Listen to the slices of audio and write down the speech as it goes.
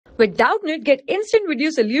With Doubtnut, get instant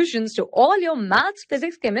video solutions to all your maths,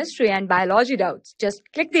 physics, chemistry, and biology doubts. Just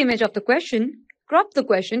click the image of the question, crop the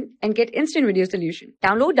question, and get instant video solution.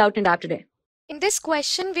 Download Doubtnut app today. In this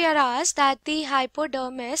question, we are asked that the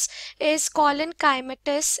hypodermis is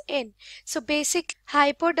collenchymatous in. So basic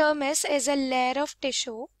hypodermis is a layer of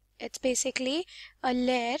tissue. It's basically a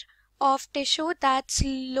layer of tissue that's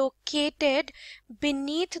located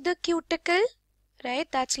beneath the cuticle, right?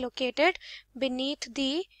 That's located beneath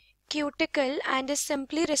the cuticle and is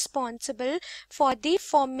simply responsible for the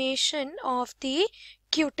formation of the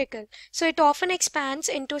cuticle. So it often expands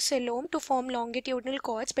into coelom to form longitudinal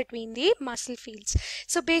cords between the muscle fields.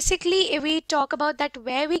 So basically, if we talk about that,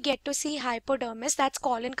 where we get to see hypodermis, that's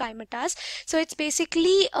collenchymatous. So it's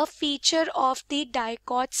basically a feature of the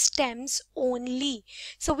dicot stems only.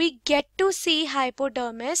 So we get to see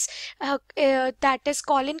hypodermis that is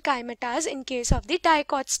collenchymatous in case of the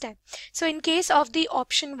dicot stem. So in case of the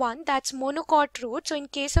option 1, that's monocot root. So in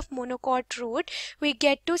case of monocot root, we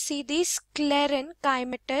get to see the sclerenchymatous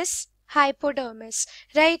hypodermis,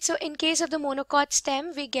 right? So in case of the monocot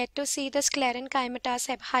stem, we get to see the sclerenchymatous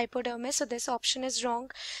hypodermis. So this option is wrong.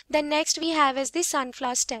 Then next we have is the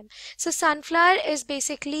sunflower stem. So sunflower is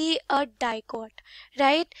basically a dicot,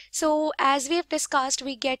 right? So as we have discussed,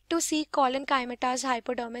 we get to see collenchymatous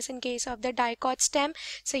hypodermis in case of the dicot stem.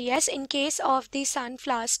 So yes, in case of the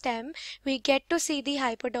sunflower stem, we get to see the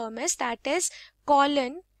hypodermis, that is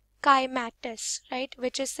collenchymatous, right,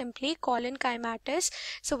 which is simply collenchymatous.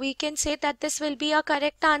 So we can say that this will be a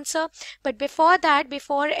correct answer. But before that,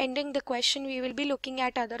 before ending the question, we will be looking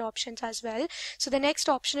at other options as well. So the next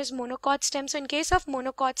option is monocot stem. So in case of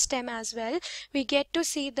monocot stem as well, we get to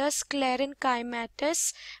see the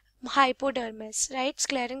sclerenchymatous hypodermis, right?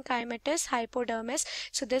 Sclerenchymatous hypodermis.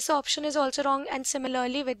 So this option is also wrong, and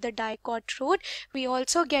similarly with the dicot root, we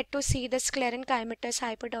also get to see the sclerenchymatous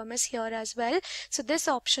hypodermis here as well. So this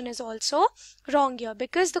option is also wrong here,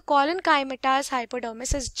 because the collenchymatous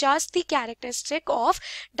hypodermis is just the characteristic of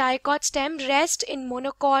dicot stem. Rest in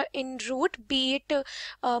monocot, in root, be it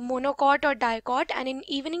monocot or dicot, and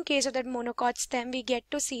even in case of that monocot stem, we get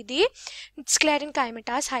to see the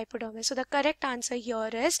sclerenchymatous hypodermis. So the correct answer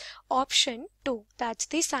here is option 2, that's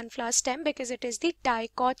the sunflower stem, because it is the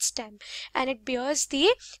dicot stem and it bears the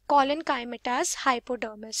collenchymatous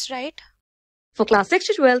hypodermis, right? For class 6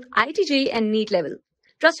 to 12, IIT JEE and NEET level.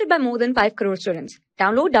 Trusted by more than 5 crore students.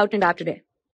 Download Doubtnut app today.